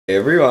Hey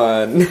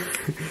everyone,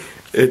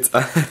 it's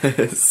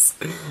us.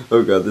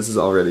 Oh god, this is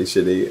already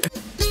shitty.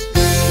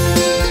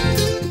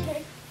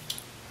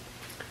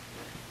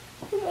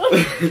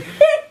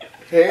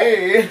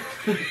 Hey.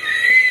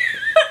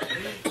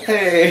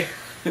 Hey.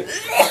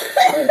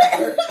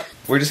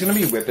 We're just gonna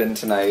be whipping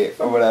tonight,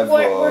 or whatever.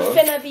 We're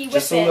finna be whipping.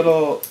 Just a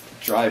little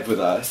drive with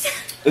us.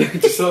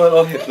 Just a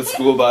little hit the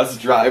school bus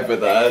drive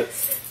with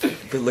us.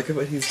 But look at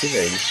what he's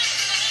doing.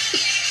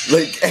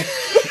 Like,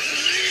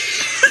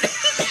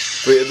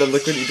 wait, and then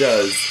look what he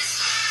does.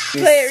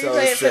 Play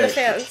it for the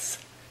fans.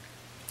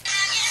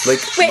 Like,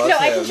 wait, no,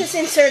 I can just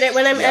insert it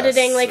when I'm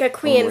editing like a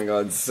queen. Oh my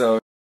god, so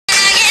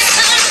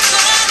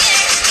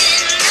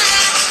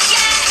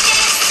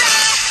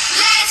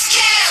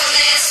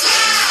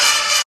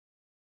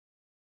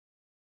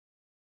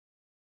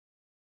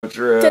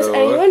true. Does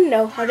anyone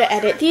know how to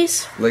edit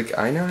these? Like,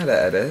 I know how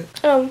to edit.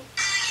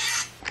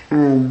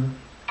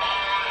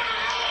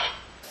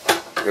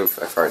 Oof,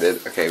 I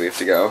farted. Okay, we have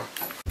to go.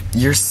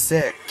 You're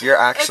sick. You're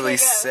actually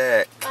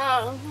sick.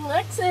 Oh,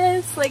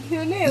 Alexis, like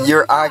who knew?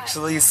 You're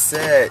actually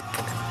sick.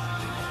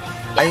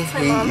 I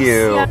hate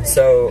you. Yeah.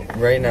 So,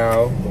 right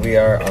now, we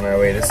are on our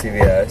way to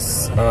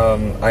CVS.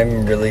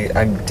 I'm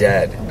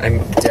dead.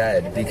 I'm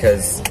dead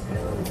because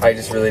I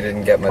just really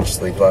didn't get much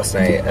sleep last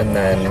night, and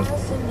then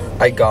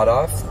I got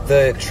off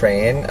the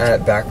train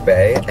at Back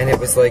Bay, and it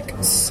was like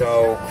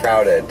so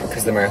crowded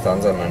because the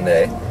marathon's on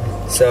Monday.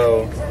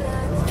 So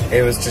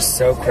it was just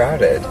so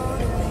crowded,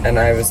 and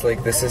I was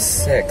like, "This is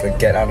sick! Like,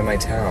 get out of my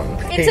town."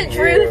 It's a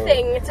Drew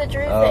thing. It's a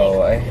Drew thing.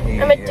 Oh, I hate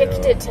you. I'm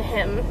addicted to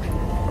him.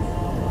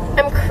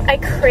 I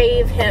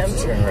crave him.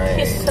 Right.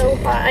 He's so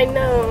hot. I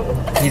know.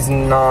 He's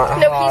not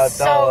no, hot. No, he's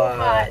so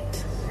hot.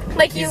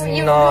 Like you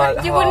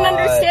wouldn't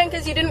understand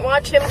because you didn't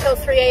watch him till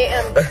 3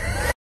 a.m.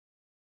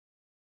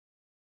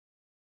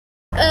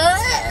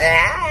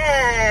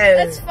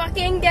 Let's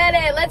fucking get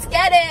it. Let's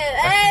get it.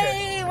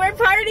 Hey, we're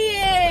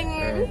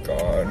partying.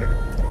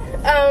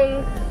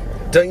 Oh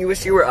god. Don't you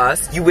wish you were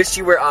us? You wish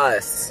you were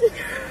us.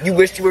 You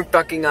wish you were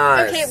fucking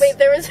us. Okay, wait,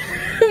 there was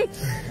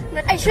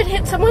I should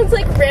hit someone's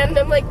like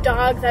random like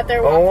dog that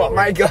they're walking. Oh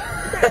my god.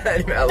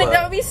 Like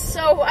that would be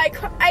so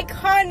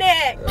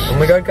iconic. Oh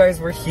my god, guys,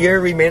 we're here.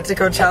 We made it to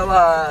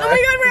Coachella. Oh my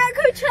god, we're at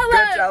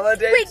Coachella. Coachella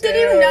Day Wait, did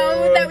you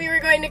know that we were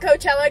going to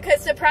Coachella?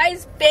 Because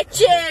surprise,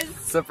 bitches.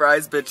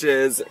 Surprise,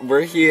 bitches.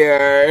 We're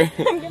here.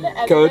 I'm gonna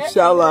edit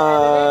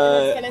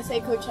Coachella. It's gonna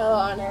say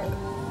Coachella on it.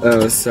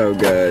 Oh, so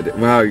good.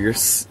 Wow,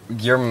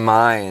 your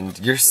mind.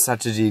 You're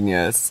such a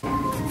genius.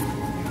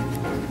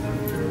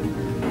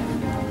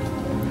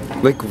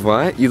 Like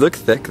what? You look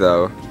thick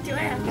though. Do I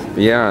have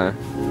to? Yeah.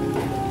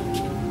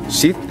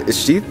 She thick.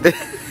 She thick.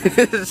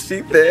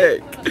 She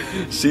thick.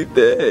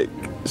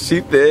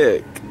 She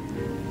thick.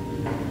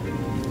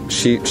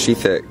 She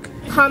thick.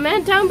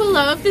 Comment down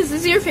below if this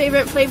is your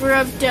favorite flavor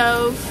of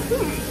Dove.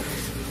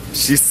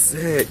 She's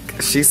sick.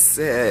 She's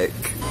sick.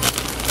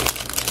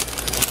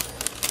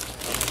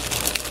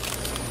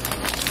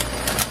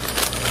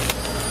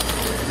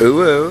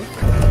 Ooh, ooh.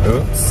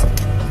 Oops.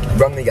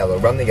 Run the yellow.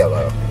 Run the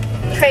yellow.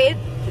 Trade.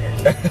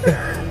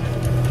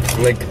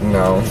 Like,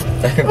 no.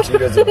 I have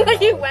Cheetos in my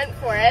mouth. You went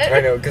for it.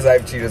 I know, because I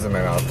have Cheetos in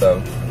my mouth,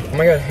 though. Oh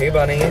my god, hey,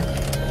 bunny.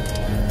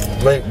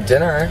 Like,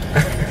 dinner.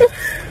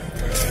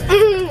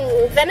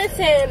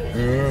 Venison.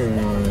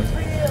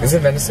 Is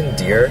it venison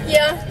deer?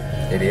 Yeah.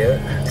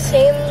 Idiot.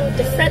 Same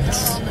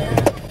difference.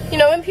 You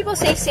know when people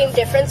say same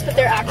difference, but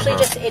they're actually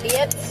just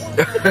idiots?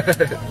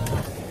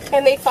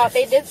 And they thought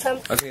they did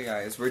something. Okay,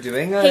 guys, we're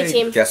doing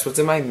a guess what's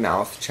in my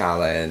mouth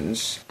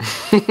challenge.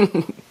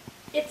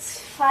 It's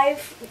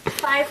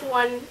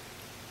 5'1"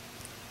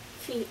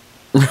 feet.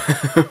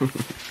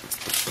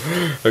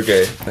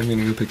 Okay, I'm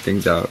gonna go pick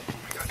things out. Oh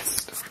my god,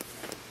 stop.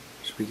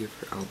 Should we give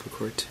her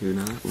albacore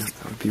tuna? No,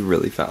 that would be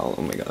really foul.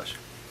 Oh my gosh.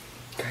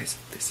 Guys,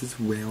 this is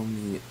whale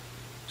meat.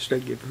 Should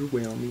I give her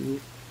whale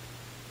meat?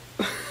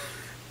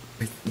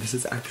 Like, this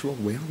is actual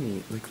whale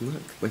meat. Like,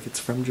 look. Like, it's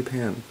from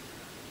Japan.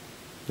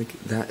 Like,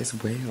 that is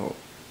whale.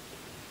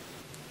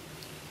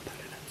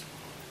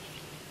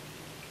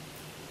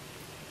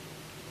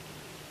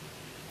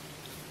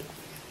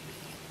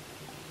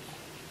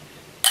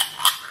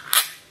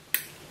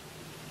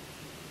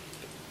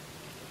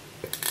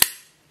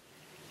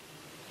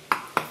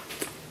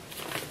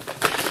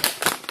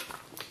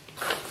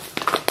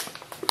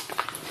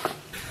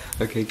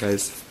 Okay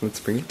guys, let's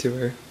bring it to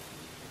her.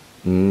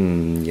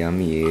 Mmm,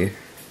 yummy.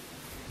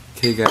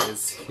 Okay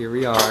guys, here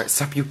we are.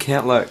 Stop, you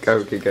can't look.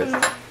 Okay guys.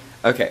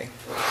 Okay.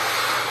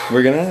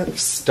 We're gonna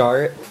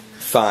start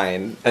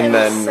fine, and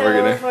then we're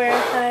gonna...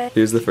 Horrified.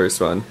 Here's the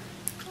first one.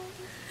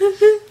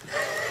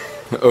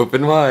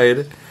 Open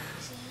wide.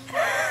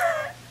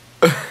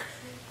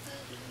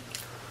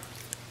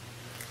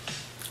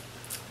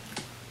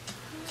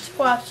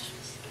 Squash.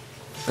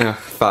 Oh,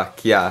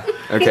 fuck, yeah.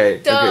 Okay,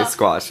 okay,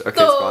 squash. Okay,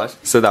 squash.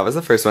 So that was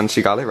the first one.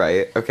 She got it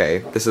right.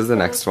 Okay, this is the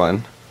next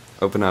one.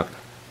 Open up.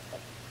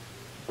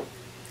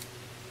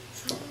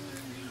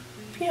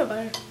 Peanut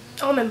butter.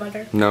 Almond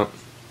butter. No.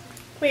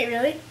 Wait,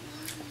 really?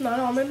 Not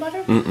almond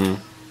butter? Mm-mm.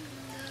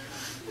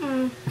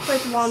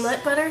 Like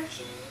walnut butter.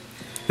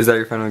 Is that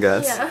your final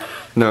guess? Yeah.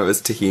 No, it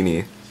was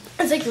tahini.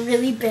 It's like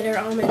really bitter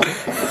almond.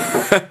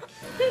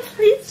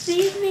 Please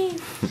save me.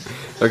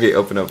 Okay,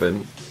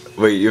 open.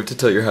 Wait, you have to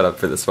tilt your head up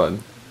for this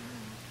one.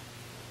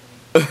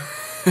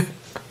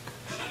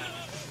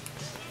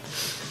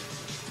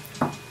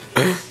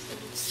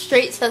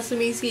 Straight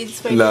sesame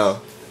seeds. No.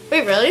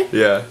 Wait, really?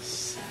 Yeah.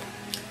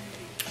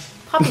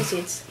 Poppy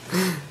seeds.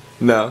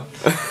 No.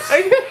 Are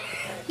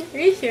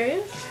you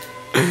serious?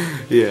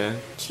 Yeah.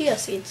 Chia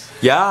seeds.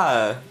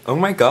 Yeah. Oh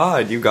my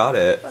god, you got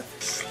it.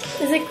 Is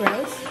it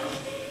gross?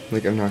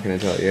 Like, I'm not gonna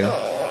tell you.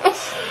 Oh.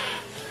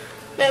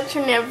 That's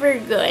never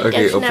good.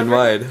 Okay, That's open never...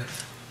 wide.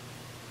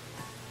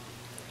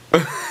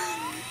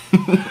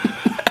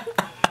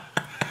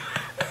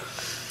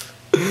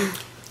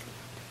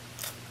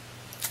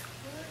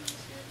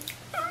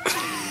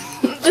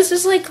 This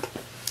is like,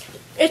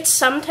 it's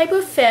some type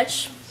of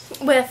fish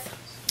with,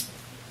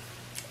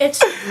 it's,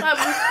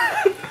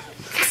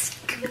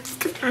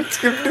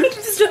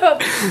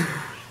 stop.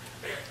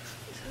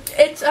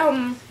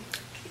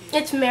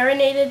 It's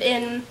marinated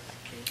in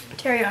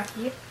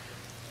teriyaki.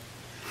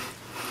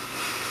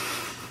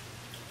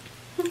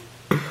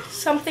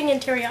 Something in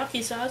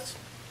teriyaki sauce.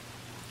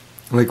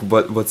 Like,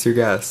 what's your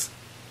guess?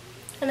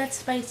 And it's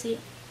spicy.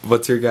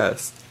 What's your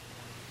guess?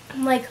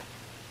 I'm like,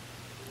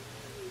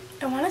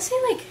 I want to say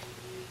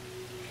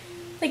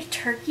like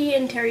turkey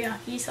and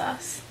teriyaki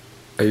sauce.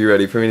 Are you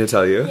ready for me to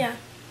tell you? Yeah.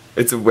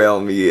 It's whale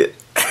meat.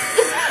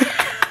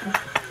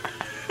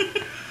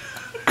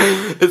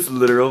 It's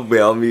literal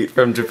whale meat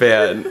from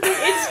Japan.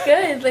 It's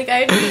good. Like,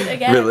 I'd eat it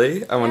again.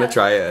 Really? I want to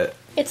try it.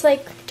 It's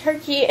like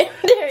turkey and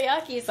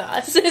teriyaki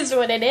sauce is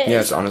what it is. Yeah,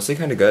 it's honestly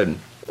kind of good.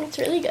 It's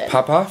really good.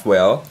 Pop off,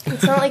 whale.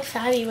 It's not like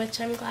fatty, which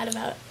I'm glad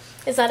about.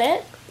 Is that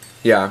it?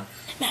 Yeah.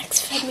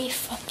 Max fed me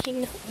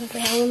fucking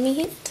whale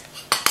meat.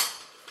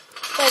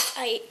 Like,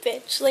 I ate,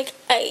 bitch. Like,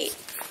 I ate.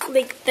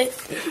 Like,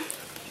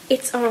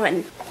 it's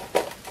on.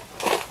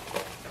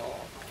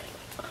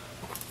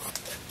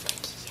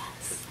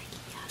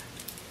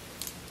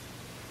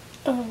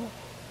 Oh.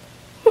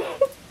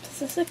 Does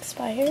this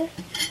expire?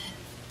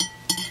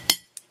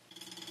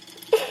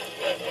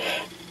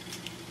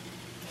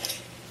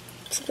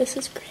 So this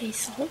is gray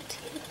salt.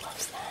 He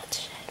loves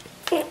that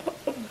shit.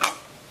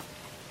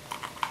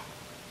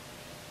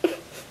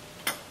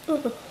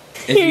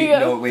 Here you go.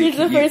 No, wait, Here's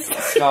the first.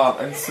 Stop,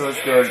 I'm so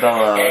scared,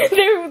 Bella.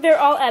 They're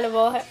all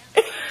edible.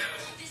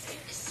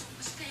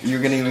 You're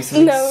gonna give me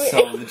something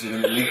so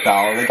legitimately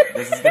foul. Like,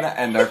 this is gonna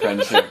end our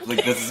friendship.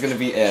 Like, this is gonna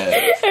be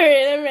it.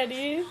 Alright, I'm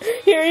ready.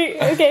 Here,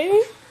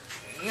 okay?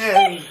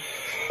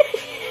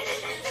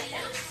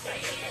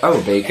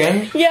 Oh,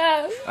 bacon?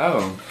 Yeah.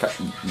 Oh,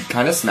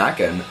 kind of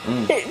snacking.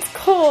 Mm. It's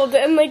cold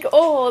and like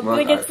old. Well,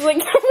 like it's like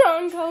the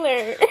wrong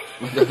color.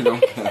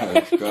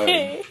 It's good.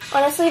 Okay.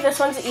 Honestly, this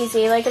one's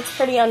easy. Like, it's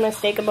pretty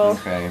unmistakable.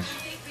 Okay.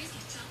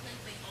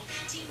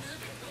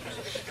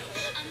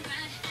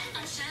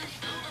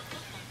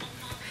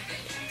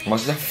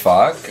 What the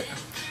fuck?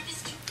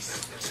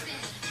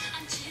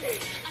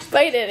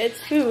 Bite it. It's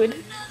food.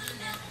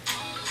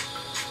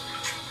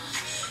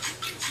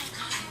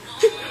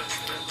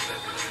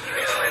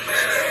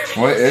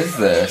 What is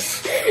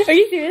this? Are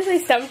you serious? I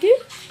stumped you?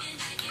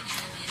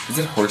 Is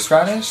it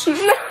horseradish?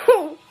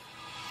 No.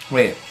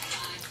 Wait.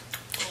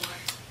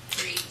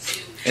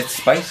 It's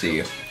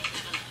spicy.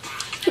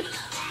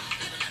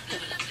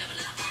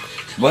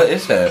 What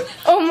is it?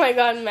 Oh my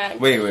god, Max.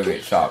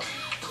 Wait, stop.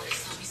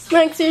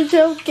 Max, you're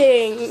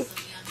joking.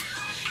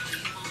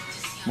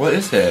 What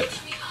is it?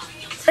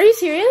 Are you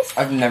serious?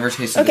 I've never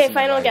tasted this Okay, in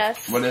my final life.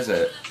 guess. What is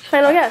it?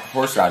 Final guess.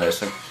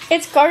 Horseradish. Like,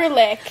 It's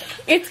garlic.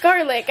 It's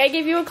garlic. I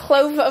gave you a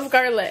clove of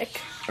garlic.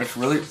 it's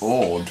really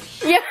old.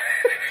 Yeah.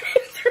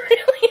 It's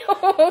really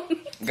old.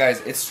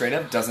 Guys, it straight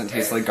up doesn't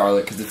taste like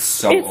garlic because it's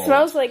so It old.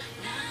 smells like...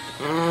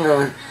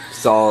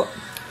 Salt.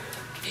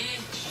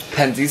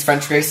 Penzi's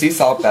French Grey Sea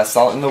Salt, best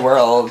salt in the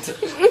world.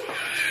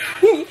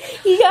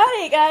 You got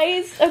it,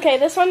 guys. Okay,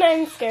 this one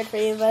I'm scared for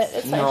you, but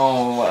it's fine.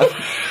 No.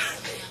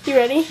 You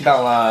ready?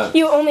 Bella.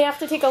 You only have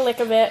to take a lick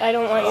of it. I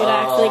don't want you to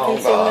actually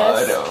consume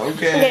this.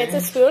 Okay. Okay, it's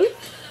a spoon.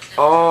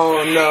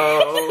 Oh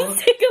no.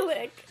 Take a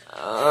lick.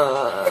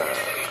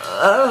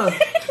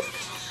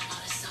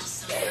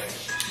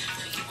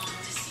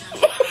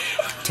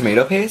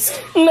 Tomato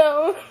paste?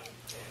 No.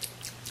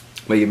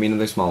 Wait, give me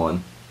another small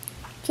one.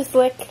 Just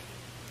lick.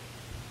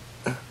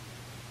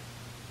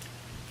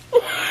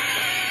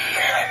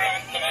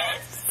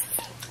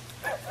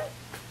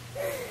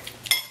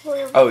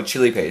 Oh,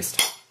 chili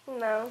paste.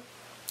 No.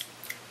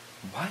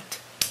 What?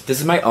 This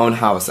is my own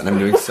house and I'm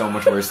doing so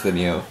much worse than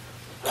you.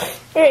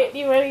 Alright,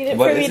 you ready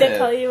for me to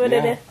tell you what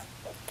it is?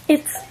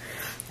 It's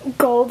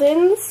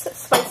Golden's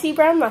spicy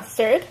brown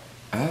mustard.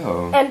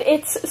 Oh. And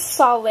it's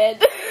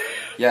solid.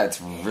 Yeah,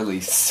 it's really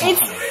solid.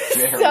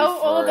 It's so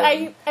old,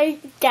 I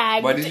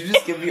gagged. Why did you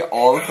just give me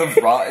all of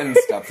the rotten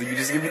stuff? Like, you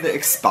just give me the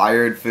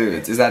expired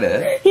foods. Is that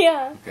it?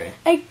 Yeah. Okay.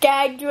 I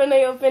gagged when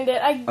I opened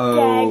it. I gagged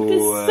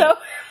so...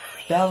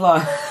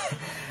 Bella,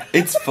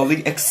 it's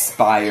fully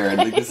expired.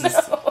 Like, this is...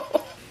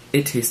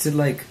 It tasted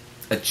like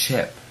a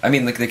chip. I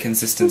mean, like the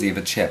consistency of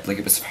a chip. Like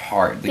it was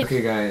hard. Like,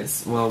 okay,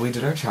 guys. Well, we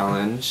did our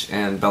challenge,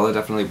 and Bella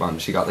definitely won.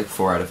 She got like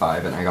 4 out of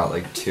 5, and I got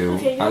like 2 out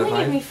of 5. Okay, you only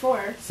gave me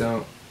 4.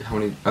 So how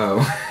many?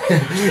 Oh,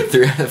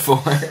 3 out of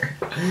 4,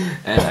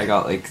 and I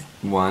got like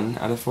 1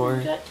 out of 4.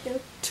 You got 2.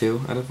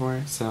 2 out of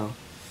 4.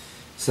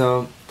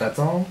 So that's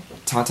all.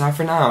 Ta-ta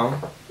for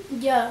now.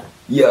 Yeah.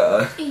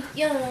 Yeah.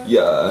 Yeah.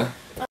 Yeah.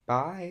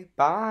 Bye.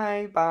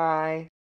 Bye. Bye.